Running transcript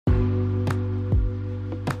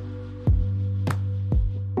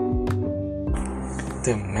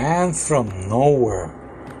The Man from Nowhere.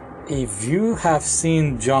 If you have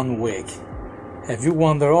seen John Wick, if you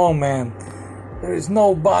wonder, oh man, there is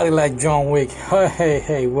nobody like John Wick,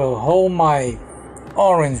 hey, well, hold my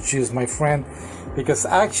orange juice, my friend, because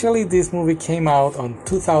actually this movie came out on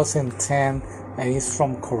 2010 and it's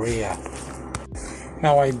from Korea.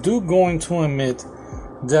 Now I do going to admit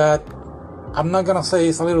that I'm not gonna say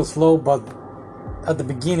it's a little slow, but at the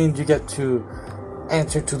beginning you get to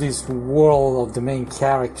enter to this world of the main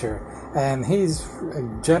character, and he's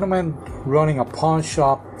a gentleman running a pawn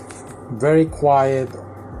shop, very quiet,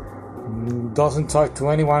 doesn't talk to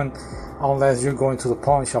anyone unless you're going to the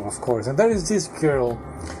pawn shop, of course. And there is this girl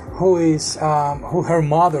who her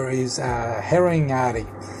mother is a heroin addict,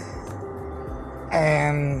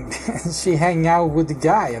 and she hang out with the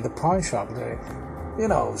guy at the pawn shop.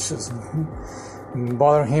 She's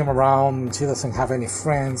bothering him around. She doesn't have any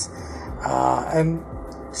friends. And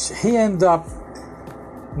he ended up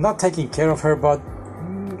not taking care of her, but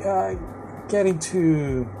getting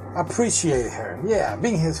to appreciate her. Yeah,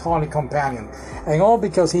 being his holy companion. And all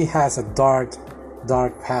because he has a dark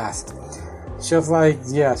past. Just like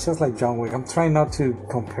John Wick. I'm trying not to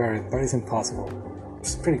compare it, but it's impossible.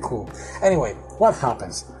 It's pretty cool. Anyway, what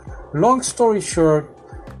happens? Long story short,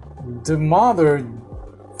 the mother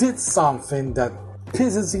did something that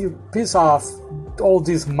piss off all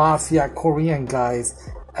these mafia Korean guys,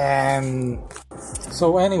 and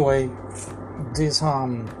so anyway, these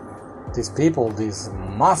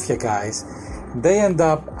mafia guys, they end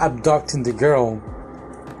up abducting the girl,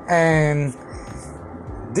 and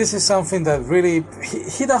this is something that really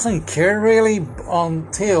he doesn't care really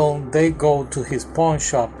until they go to his pawn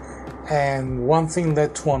shop, and one thing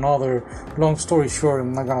led to another. Long story short,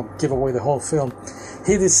 I'm not gonna give away the whole film.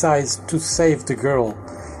 He decides to save the girl.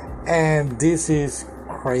 And this is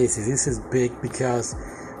crazy. This is big because,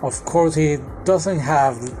 of course, we don't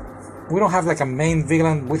have like a main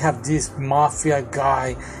villain. We have this mafia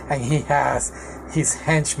guy, and he has his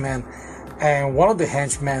henchmen, and one of the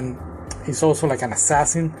henchmen is also like an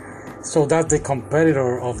assassin. So that's the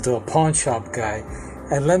competitor of the pawn shop guy.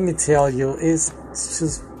 And let me tell you, it's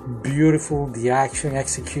just beautiful. The action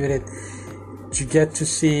executed. You get to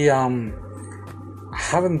see. I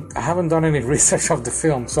haven't done any research of the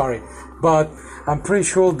film, sorry, but I'm pretty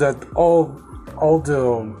sure that all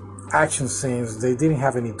the action scenes, they didn't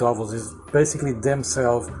have any doubles. It's basically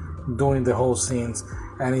themselves doing the whole scenes,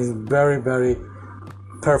 and it's very, very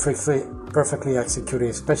perfectly executed,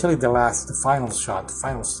 especially the final shot, the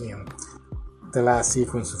final scene, the last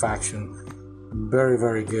sequence of action. Very,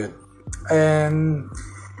 very good. And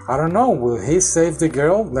I don't know, will he save the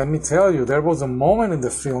girl? Let me tell you, there was a moment in the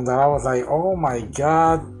film that I was like, oh my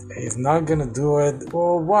god, he's not gonna do it,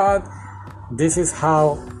 or what? This is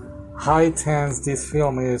how high tense this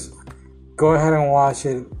film is. Go ahead and watch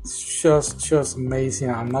it. It's just amazing.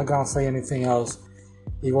 I'm not gonna say anything else.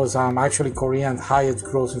 It was actually Korean's highest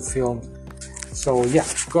grossing film. So yeah,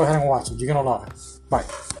 go ahead and watch it. You're gonna love it. Bye.